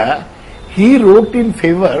centre, he wrote in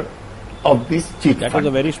favour of this chit fund. That was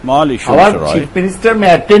a very small issue, Our chief minister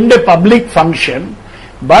may attend a public function,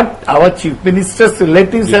 but our chief minister's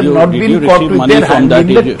relatives have not been caught with their hand in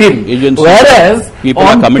the tin. Whereas, people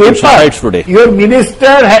are committing suicides today. Your minister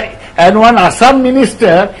and one Assam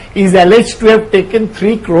minister is alleged to have taken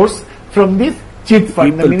 3 crores from this chit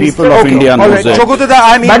fund. People of India know that. Shogota,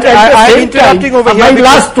 I'm interrupting over here. My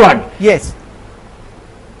last one. Yes.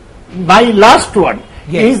 My last one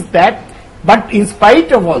is that, but in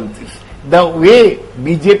spite of all this, the way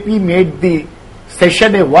BJP made the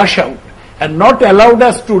session a washout and not allowed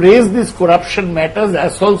us to raise these corruption matters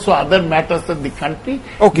as also other matters in the country,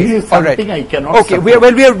 this is something I cannot support.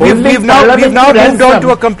 We've now moved on to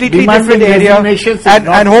a completely different area,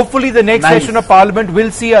 and hopefully the next session of Parliament will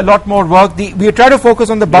see a lot more work. We are trying to focus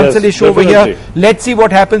on the Bansal issue over here. Let's see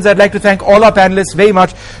what happens. I'd like to thank all our panelists very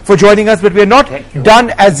much for joining us, but we are not done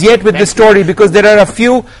as yet with this story, because there are a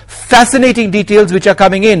few fascinating details which are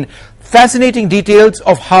coming in. Fascinating details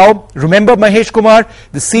of how, remember Mahesh Kumar,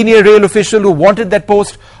 the senior rail official who wanted that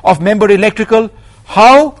post of member electrical,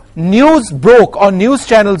 how news broke on news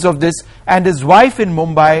channels of this, and his wife in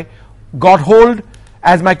Mumbai got hold,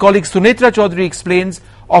 as my colleague Sunetra Chaudhary explains,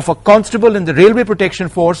 of a constable in the Railway Protection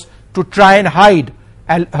Force to try and hide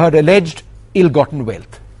her alleged ill-gotten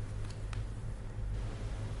wealth.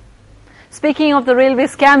 Speaking of the railway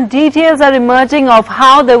scam, details are emerging of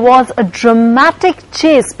how there was a dramatic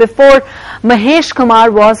chase before Mahesh Kumar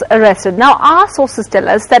was arrested. Now, our sources tell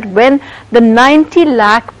us that when the 90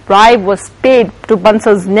 lakh bribe was paid to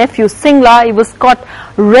Bansal's nephew Singla, he was caught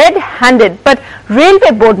red-handed. But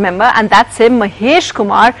railway board member, and that's him, Mahesh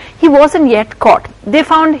Kumar, he wasn't yet caught. They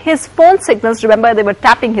found his phone signals, remember they were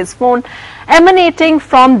tapping his phone, emanating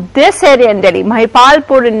from this area in Delhi,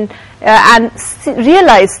 Mahipalpur, and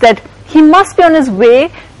realized that he must be on his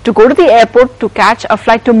way to go to the airport to catch a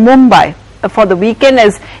flight to Mumbai for the weekend,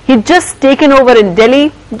 as he'd just taken over in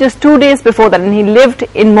Delhi just 2 days before that, and he lived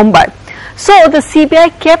in Mumbai. So the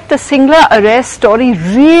CBI kept the Singla arrest story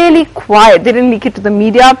really quiet. They didn't leak it to the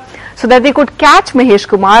media so that they could catch Mahesh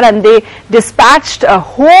Kumar, and they dispatched a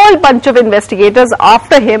whole bunch of investigators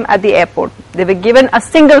after him at the airport. They were given a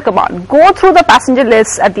single command: go through the passenger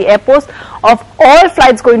lists at the airports of all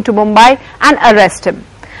flights going to Mumbai and arrest him.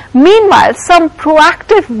 Meanwhile, some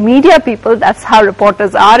proactive media people, that's how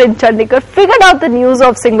reporters are in Chandigarh, figured out the news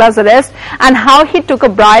of Singla's arrest and how he took a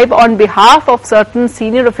bribe on behalf of certain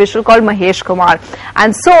senior official called Mahesh Kumar.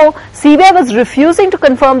 And so, CBI was refusing to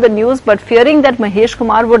confirm the news, but fearing that Mahesh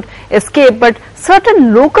Kumar would escape. But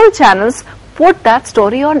certain local channels put that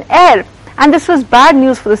story on air. And this was bad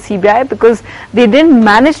news for the CBI, because they didn't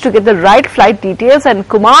manage to get the right flight details, and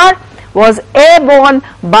Kumar was airborne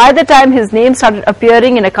by the time his name started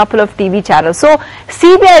appearing in a couple of TV channels. So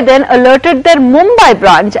CBI then alerted their Mumbai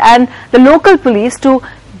branch and the local police to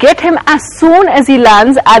get him as soon as he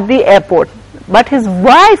lands at the airport. But his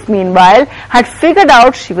wife, meanwhile, had figured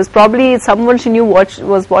out she was probably someone she knew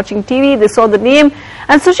was watching TV. They saw the name,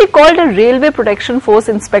 and so she called a Railway Protection Force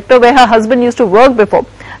inspector where her husband used to work before.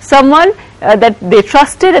 Someone that they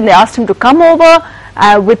trusted, and they asked him to come over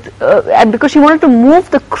and because she wanted to move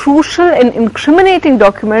the crucial and incriminating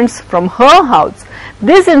documents from her house.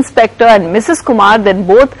 This inspector and Mrs. Kumar then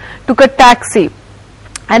both took a taxi,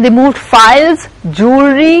 and they moved files,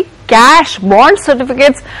 jewelry, cash, bond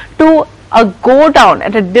certificates to a go-down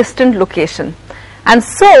at a distant location. And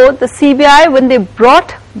so the CBI, when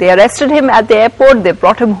they arrested him at the airport, they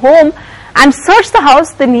brought him home and searched the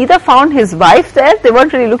house. They neither found his wife there, they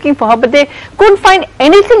weren't really looking for her, but they couldn't find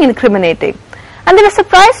anything incriminating. And they were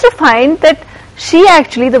surprised to find that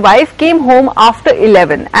the wife came home after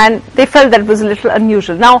 11, and they felt that was a little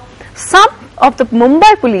unusual. Now, some of the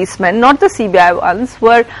Mumbai policemen, not the CBI ones,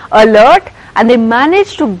 were alert and they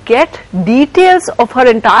managed to get details of her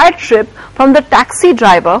entire trip from the taxi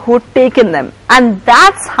driver who had taken them. And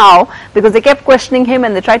that's how, because they kept questioning him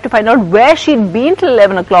and they tried to find out where she'd been till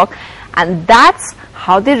 11 o'clock, and that's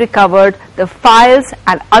how they recovered the files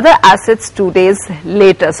and other assets 2 days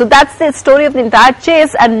later. So that's the story of the entire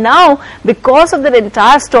chase, and now because of that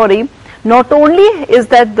entire story, not only is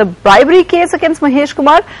that the bribery case against Mahesh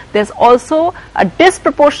Kumar, there's also a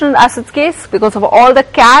disproportionate assets case because of all the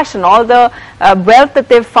cash and all the wealth that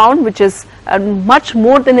they've found, which is much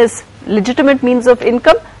more than his legitimate means of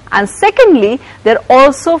income. And secondly, they're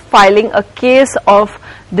also filing a case of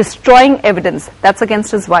destroying evidence. That's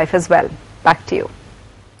against his wife as well. Back to you.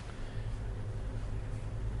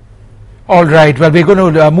 All right. Well, we're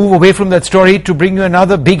going to move away from that story to bring you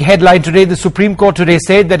another big headline today. The Supreme Court today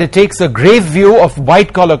said that it takes a grave view of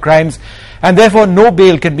white-collar crimes and therefore no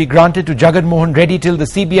bail can be granted to Jagan Mohan Reddy till the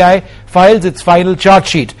CBI files its final charge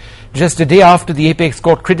sheet. Just a day after the Apex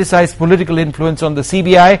Court criticized political influence on the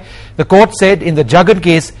CBI, the court said in the Jagan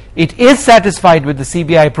case it is satisfied with the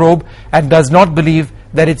CBI probe and does not believe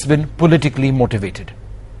that it's been politically motivated.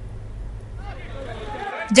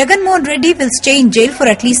 Jagan Mohan Reddy will stay in jail for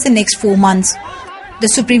at least the next 4 months. The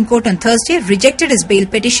Supreme Court on Thursday rejected his bail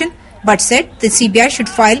petition but said the CBI should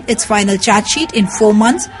file its final charge sheet in 4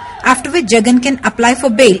 months, after which Jagan can apply for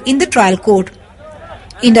bail in the trial court.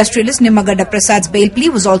 Industrialist Nimmagadda Prasad's bail plea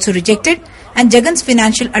was also rejected, and Jagan's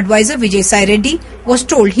financial advisor Vijay Sai Reddy was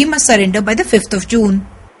told he must surrender by the 5th of June.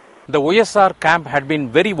 The OSR camp had been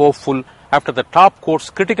very woeful after the top court's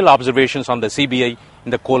critical observations on the CBI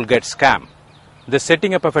in the Colgate scam. The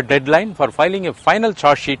setting up of a deadline for filing a final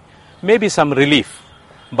charge sheet may be some relief,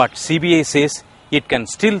 but CBI says it can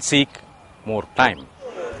still seek more time.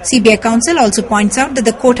 CBI counsel also points out that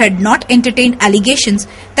the court had not entertained allegations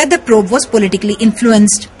that the probe was politically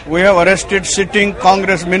influenced. We have arrested sitting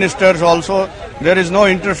Congress ministers also. There is no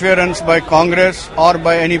interference by Congress or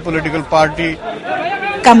by any political party.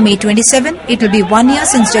 Come May 27, it will be 1 year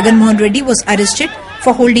since Jagan Mohan Reddy was arrested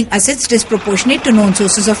for holding assets disproportionate to known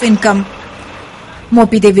sources of income.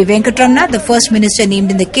 Mopi Devi Venkatramana, the first minister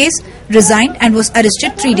named in the case, resigned and was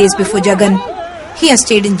arrested 3 days before Jagan. He has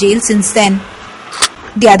stayed in jail since then.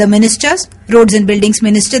 The other ministers, Roads and Buildings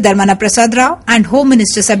Minister Dharmana Prasad Rao and Home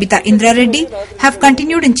Minister Sabita Indra Reddy, have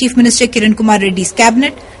continued in Chief Minister Kiran Kumar Reddy's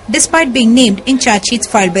cabinet despite being named in charge sheets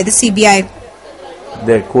filed by the CBI.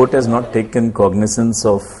 The court has not taken cognizance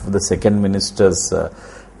of the second minister's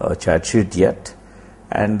charge sheet yet.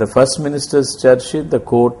 And the first minister's charge sheet, the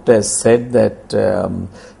court has said that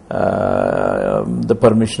the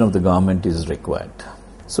permission of the government is required.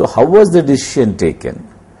 So how was the decision taken?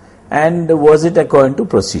 And was it according to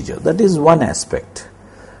procedure? That is one aspect.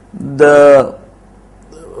 The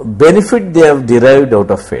benefit they have derived out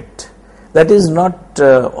of it, that is not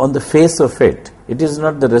on the face of it. It is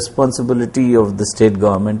not the responsibility of the state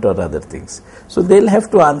government or other things. So they'll have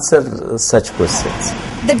to answer such questions.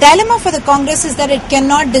 The dilemma for the Congress is that it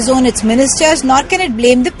cannot disown its ministers, nor can it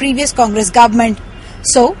blame the previous Congress government.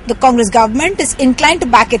 So, the Congress government is inclined to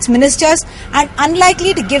back its ministers and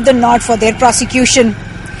unlikely to give the nod for their prosecution.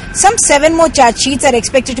 Some 7 more charge sheets are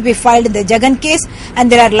expected to be filed in the Jagan case,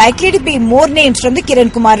 and there are likely to be more names from the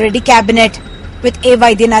Kiran Kumar Reddy cabinet. With A.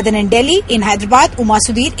 Vaidyanathan in Delhi, in Hyderabad, Uma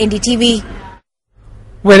Sudhir, NDTV.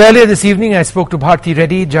 Well, earlier this evening I spoke to Bharti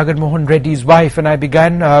Reddy, Jagan Mohan Reddy's wife, and I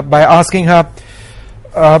began by asking her,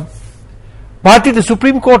 Bharti, the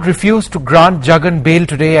Supreme Court refused to grant Jagan bail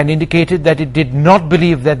today and indicated that it did not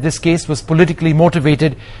believe that this case was politically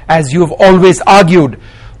motivated, as you have always argued.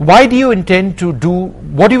 What do you intend to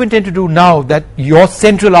do now that your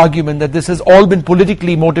central argument that this has all been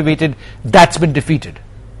politically motivated, that's been defeated?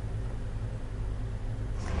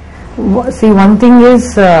 See, one thing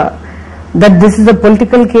is that this is a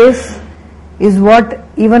political case is what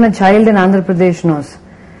even a child in Andhra Pradesh knows.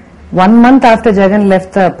 1 month after Jagan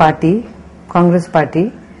left the party, Congress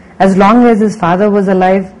party, as long as his father was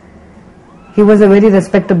alive, he was a very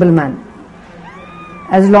respectable man.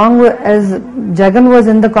 As long as Jagan was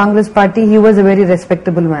in the Congress party, he was a very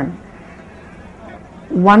respectable man.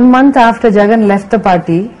 1 month after Jagan left the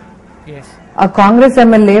party, yes, a Congress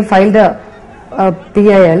MLA filed a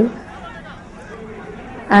PIL,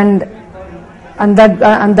 and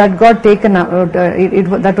that got taken up.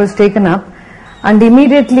 That was taken up. And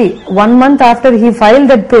immediately, 1 month after he filed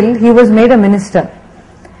that bill, he was made a minister.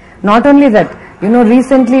 Not only that,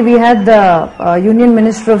 recently we had the Union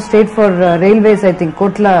Minister of State for Railways, I think,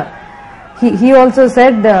 Kotla. He also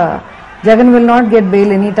said Jagan will not get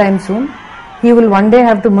bail anytime soon. He will one day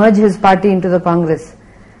have to merge his party into the Congress.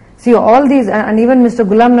 See, all these, and even Mr.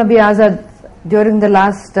 Ghulam Nabi Azad during the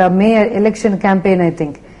last May election campaign, I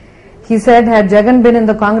think, he said had Jagan been in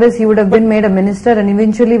the Congress, he would have been made a minister, and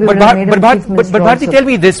eventually we would have made him chief minister. But Bharti, tell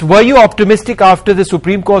me this, were you optimistic after the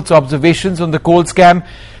Supreme Court's observations on the coal scam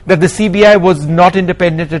that the CBI was not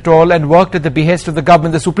independent at all and worked at the behest of the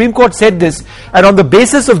government? The Supreme Court said this, and on the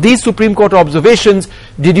basis of these Supreme Court observations,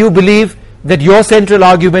 did you believe that your central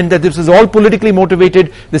argument that this was all politically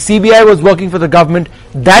motivated, the CBI was working for the government,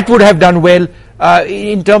 that would have done well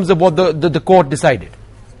in terms of what the court decided?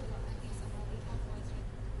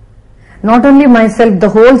 Not only myself, the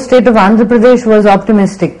whole state of Andhra Pradesh was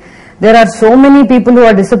optimistic. There are so many people who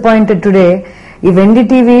are disappointed today. If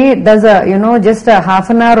NDTV does just a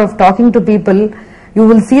half an hour of talking to people, you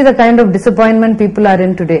will see the kind of disappointment people are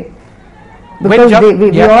in today. Because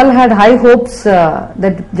we all had high hopes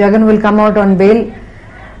that Jagan will come out on bail,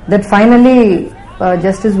 that finally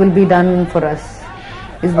justice will be done for us,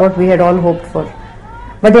 is what we had all hoped for.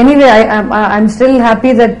 But anyway, I'm still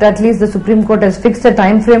happy that at least the Supreme Court has fixed a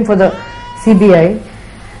time frame for the CBI.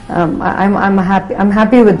 I'm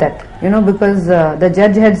happy with that, because the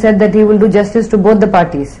judge had said that he will do justice to both the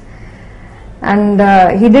parties, and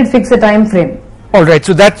he did fix a time frame. All right,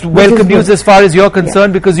 so that's welcome news as far as you're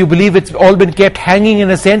concerned, because you believe it's all been kept hanging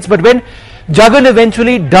in a sense. But when Jagan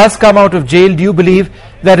eventually does come out of jail, do you believe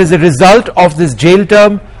that as a result of this jail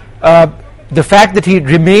term, the fact that he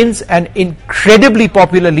remains an incredibly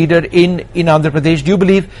popular leader in Andhra Pradesh, do you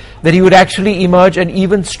believe that he would actually emerge an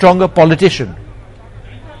even stronger politician?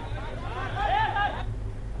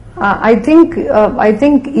 I think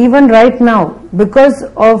even right now, because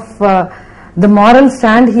of the moral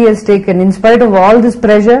stand he has taken, in spite of all this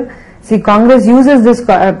pressure, see, Congress uses this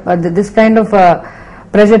kind of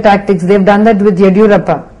pressure tactics. They've done that with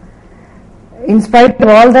Yediyurappa. In spite of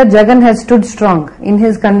all that, Jagan has stood strong in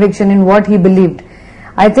his conviction, in what he believed.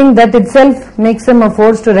 I think that itself makes him a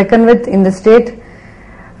force to reckon with in the state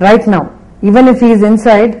right now. Even if he is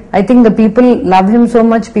inside, I think the people love him so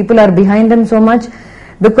much, people are behind him so much,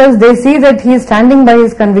 because they see that he is standing by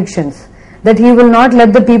his convictions, that he will not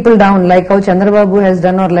let the people down like how Chandrababu has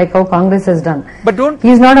done or like how Congress has done. But he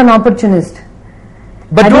is not an opportunist.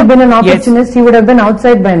 Had he been an opportunist, he would have been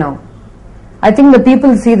outside by now. I think the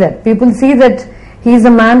people see that. People see that he is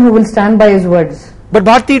a man who will stand by his words. But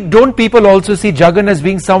Bharti, don't people also see Jagan as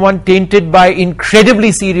being someone tainted by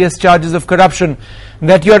incredibly serious charges of corruption?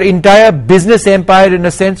 That your entire business empire, in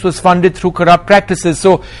a sense, was funded through corrupt practices.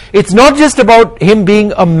 So it's not just about him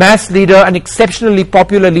being a mass leader, an exceptionally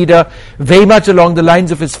popular leader, very much along the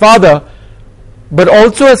lines of his father, but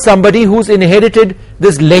also as somebody who's inherited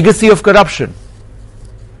this legacy of corruption.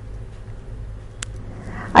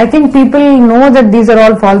 I think people know that these are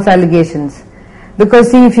all false allegations. Because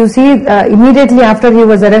see, if you see, immediately after he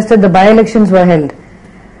was arrested, the by-elections were held.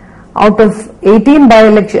 Out of 18,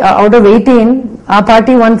 our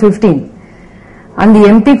party won 15. And the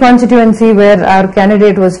MP constituency where our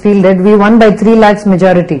candidate was fielded, we won by 3 lakhs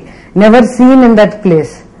majority. Never seen in that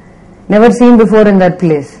place. Never seen before in that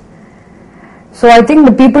place. So I think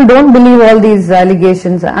the people don't believe all these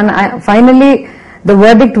allegations. And finally, the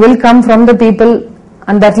verdict will come from the people,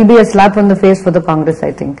 and that will be a slap on the face for the Congress,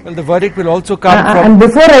 I think. Well, the verdict will also come from... And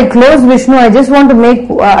before I close, Vishnu, I just want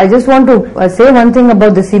to say one thing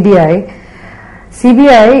about the CBI.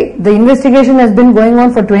 CBI, the investigation has been going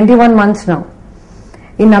on for 21 months now.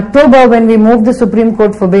 In October, when we moved the Supreme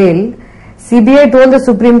Court for bail, CBI told the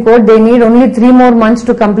Supreme Court they need only 3 more months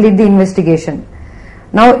to complete the investigation.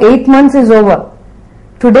 Now 8 months is over.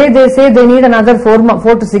 Today they say they need another 4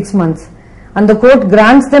 to 6 months. And the court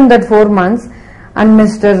grants them that 4 months. And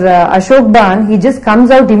Mr. Ashok Ban, he just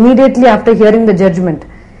comes out immediately after hearing the judgment.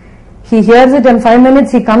 He hears it in 5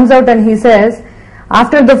 minutes, he comes out and he says,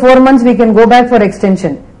 after the 4 months we can go back for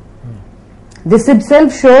extension. This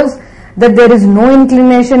itself shows that there is no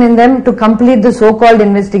inclination in them to complete the so-called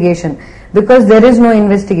investigation, because there is no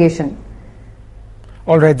investigation.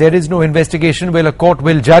 All right, there is no investigation. Well, a court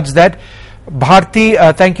will judge that. Bharti,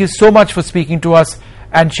 thank you so much for speaking to us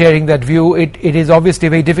and sharing that view. It is obviously a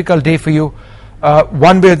very difficult day for you.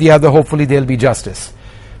 One way or the other, hopefully there'll be justice.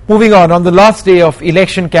 Moving on the last day of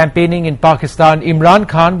election campaigning in Pakistan, Imran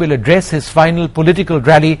Khan will address his final political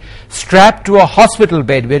rally strapped to a hospital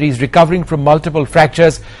bed where he's recovering from multiple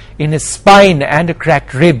fractures in his spine and a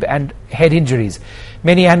cracked rib and head injuries.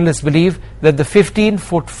 Many analysts believe that the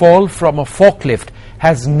 15-foot fall from a forklift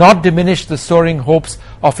has not diminished the soaring hopes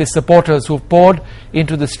of his supporters who poured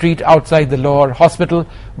into the street outside the Lahore hospital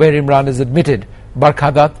where Imran is admitted.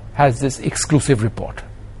 Barkhadat has this exclusive report.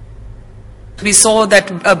 We saw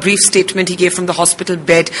that brief statement he gave from the hospital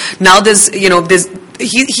bed. Now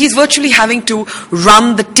he's virtually having to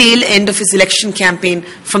run the tail end of his election campaign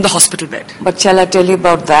from the hospital bed. But shall I tell you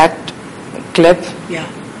about that clip? Yeah.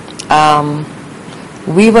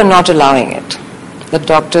 we were not allowing it. The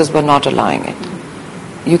doctors were not allowing it.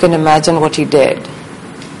 You can imagine what he did.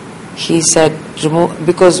 He said,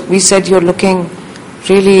 because we said you're looking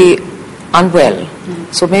really unwell.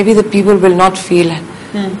 So maybe the people will not feel,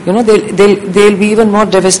 they'll be even more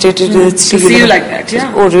devastated to see you like that.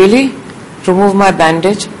 Yeah. Oh, really? Remove my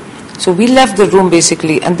bandage? So we left the room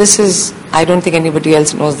basically, and this is, I don't think anybody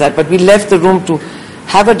else knows that, but we left the room to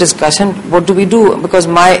have a discussion. What do we do? Because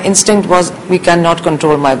my instinct was, we cannot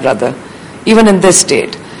control my brother, even in this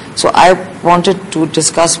state. So I wanted to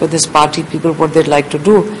discuss with his party people what they'd like to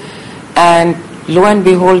do. And lo and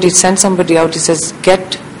behold, he sent somebody out. He says,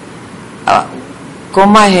 comb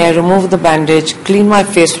my hair, remove the bandage, clean my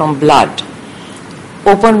face from blood,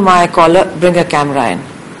 open my collar, bring a camera in.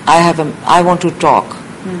 I want to talk.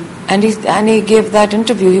 And he gave that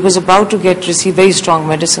interview. He was about to receive very strong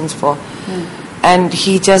medicines for, and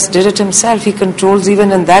he just did it himself. He controls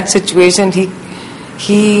even in that situation. He's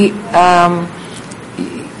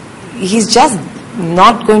just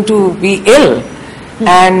not going to be ill.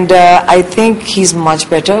 And I think he's much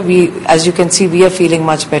better. As you can see, we are feeling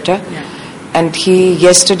much better. Yeah. And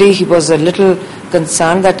yesterday he was a little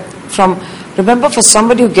concerned that remember, for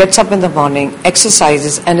somebody who gets up in the morning,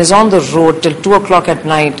 exercises and is on the road till 2 o'clock at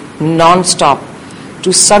night, non-stop,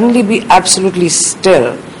 to suddenly be absolutely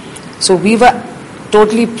still. So we were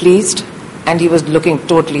totally pleased, and he was looking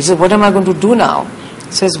totally. He said, what am I going to do now?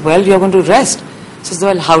 He says, well, you're going to rest. He says,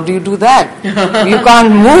 well, how do you do that? You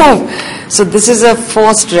can't move. So this is a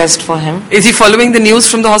forced rest for him. Is he following the news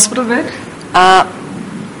from the hospital bed?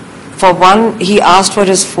 For one, he asked for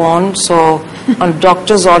his phone, so on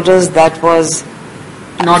doctor's orders that was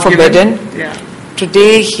not forbidden. Yeah.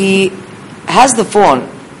 Today he has the phone.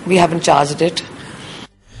 We haven't charged it.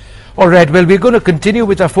 All right, well, we're going to continue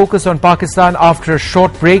with our focus on Pakistan after a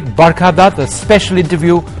short break. Barkha Dutt, a special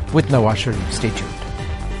interview with Nawaz Sharif. Stay tuned.